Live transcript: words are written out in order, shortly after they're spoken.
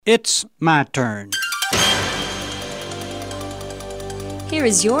It's my turn. Here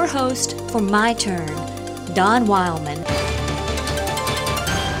is your host for My Turn, Don Wildman.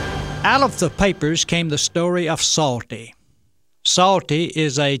 Out of the papers came the story of Salty. Salty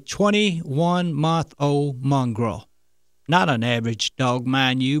is a 21-month-old mongrel. Not an average dog,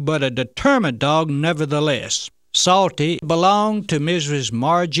 mind you, but a determined dog nevertheless. Salty belonged to Mrs.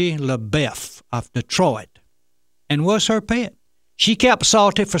 Margie LaBeouf of Detroit and was her pet. She kept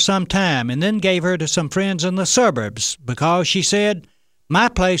Salty for some time and then gave her to some friends in the suburbs because she said, "My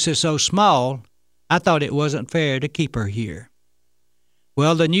place is so small, I thought it wasn't fair to keep her here."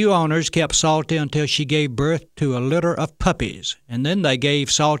 Well, the new owners kept Salty until she gave birth to a litter of puppies, and then they gave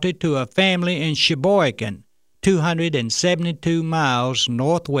Salty to a family in Sheboygan, 272 miles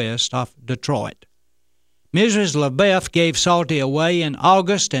northwest of Detroit. Mrs. LaBeouf gave Salty away in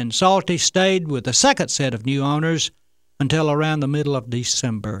August, and Salty stayed with the second set of new owners until around the middle of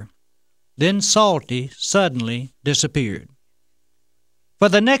December. Then Salty suddenly disappeared. For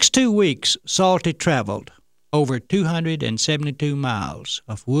the next 2 weeks, Salty traveled over 272 miles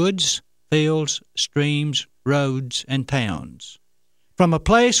of woods, fields, streams, roads, and towns, from a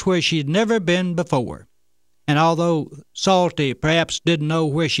place where she'd never been before. And although Salty perhaps didn't know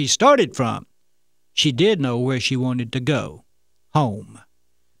where she started from, she did know where she wanted to go, home,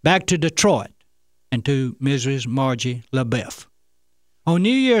 back to Detroit and to Mrs. Margie LaBeouf. On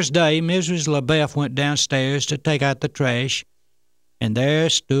New Year's Day, Mrs. LaBeouf went downstairs to take out the trash, and there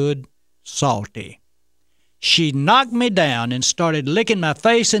stood Salty. "She knocked me down and started licking my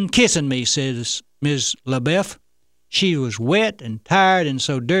face and kissing me," says Miss LaBeouf. "She was wet and tired and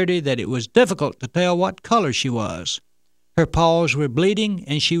so dirty that it was difficult to tell what color she was. Her paws were bleeding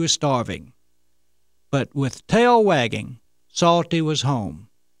and she was starving." But with tail wagging, Salty was home.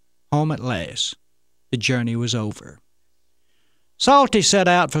 Home at last. The journey was over. Salty set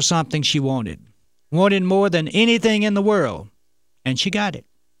out for something she wanted more than anything in the world, and she got it.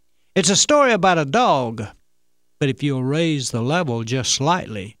 It's a story about a dog, but if you'll raise the level just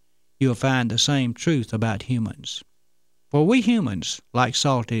slightly, you'll find the same truth about humans. For we humans, like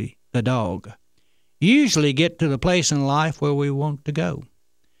Salty the dog, usually get to the place in life where we want to go.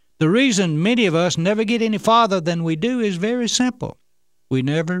 The reason many of us never get any farther than we do is very simple. We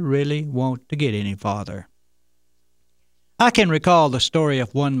never really want to get any farther. I can recall the story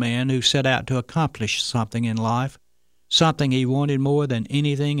of one man who set out to accomplish something in life, something he wanted more than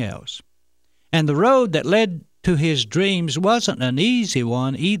anything else. And the road that led to his dreams wasn't an easy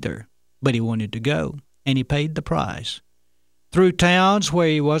one either, but he wanted to go, and he paid the price. Through towns where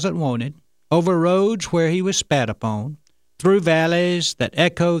he wasn't wanted, over roads where he was spat upon, through valleys that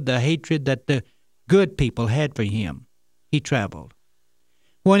echoed the hatred that the good people had for him, he traveled.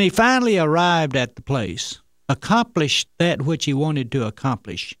 When he finally arrived at the place, accomplished that which he wanted to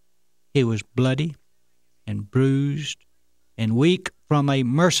accomplish, he was bloody and bruised and weak from a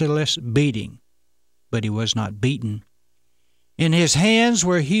merciless beating, but he was not beaten. In his hands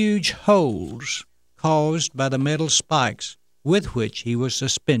were huge holes caused by the metal spikes with which he was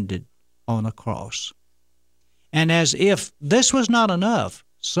suspended on a cross. And as if this was not enough,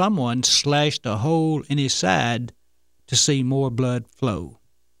 someone slashed a hole in his side to see more blood flow.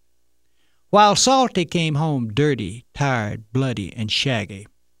 While Salty came home dirty, tired, bloody, and shaggy,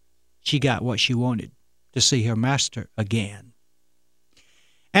 she got what she wanted, to see her master again.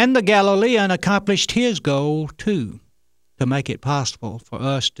 And the Galilean accomplished his goal, too, to make it possible for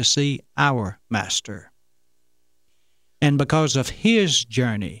us to see our master. And because of his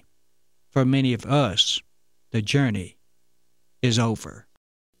journey, for many of us, the journey is over.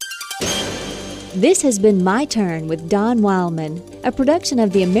 This has been My Turn with Don Wildman, a production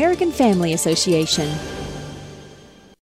of the American Family Association.